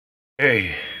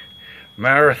Hey,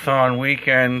 marathon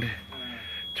weekend,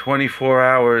 24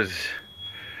 hours.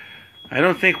 I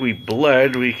don't think we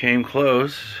bled. We came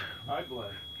close. I bled.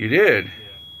 You did? Yeah.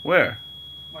 Where?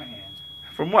 My hand.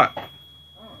 From what? I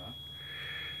don't know.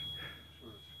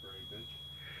 Sort of scrapage.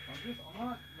 I'm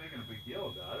not making a big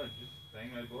deal about it. I'm just saying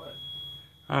I bled.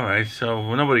 All right. So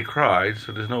well, nobody cried.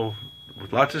 So there's no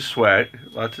lots of sweat.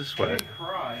 Lots of I sweat. didn't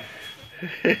cry.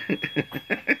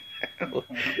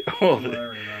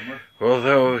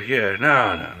 Although, yeah,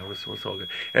 no, it's all good.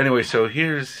 Anyway, so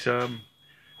here's the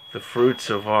fruits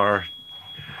of our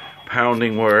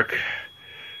pounding work.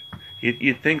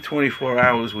 You'd think 24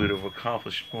 hours we'd have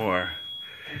accomplished more.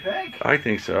 You think? I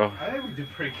think so. I think we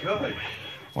did pretty good.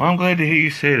 Well, I'm glad to hear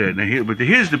you say that. Now, but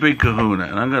here's the big kahuna,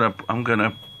 and I'm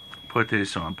gonna put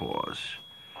this on pause.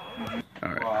 All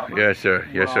right. Robert, Yes, sir.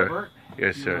 Yes, sir. Robert,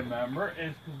 Yes, you sir. remember,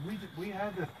 is because we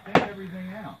had to think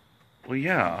everything out. Well,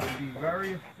 yeah. To be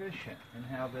very efficient in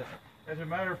how this. As a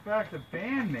matter of fact, a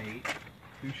bandmate,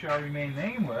 who shall remain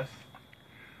nameless,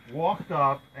 walked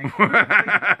up and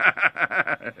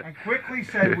quickly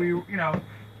said we, in a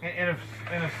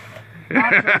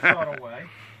not so subtle way,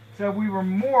 said we were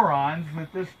morons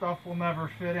that this stuff will never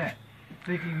fit in.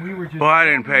 Thinking we were just. Well, I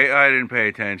didn't pay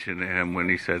attention to him when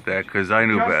he said that because I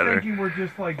knew better. Thinking we're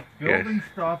just like building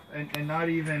stuff and not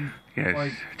even. Yes.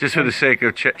 Like, just for the sake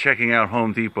of checking out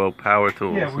Home Depot power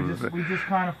tools. Yeah, we just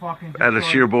kind of fucking. Out of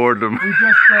sheer boredom. We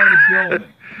just started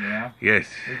building. Yeah. Yes.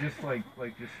 We just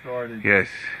just started. Yes.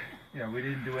 We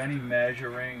didn't do any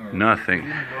measuring or nothing. We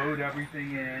didn't load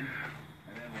everything in and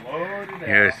then load it out.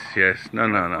 Yes. Yes. No.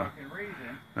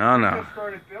 Reason. No. We just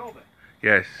started building.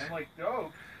 Yes. And like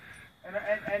dope.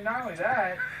 And not only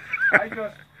that, I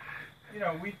just,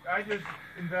 I just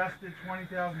invested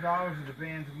 $20,000 of the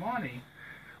band's money.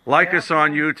 Like us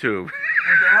on YouTube.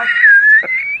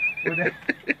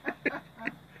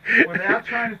 Without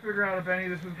trying to figure out if any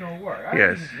of this was going to work.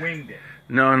 I just winged it.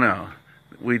 No.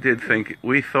 We did think,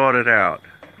 we thought it out.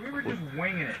 We were just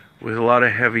winging it. With a lot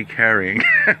of heavy carrying.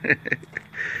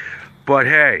 But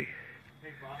hey.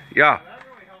 Yeah.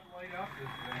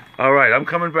 All right, I'm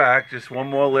coming back. Just one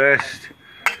more last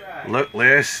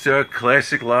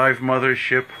classic live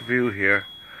mothership view here.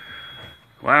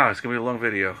 Wow, it's going to be a long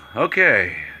video.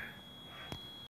 Okay.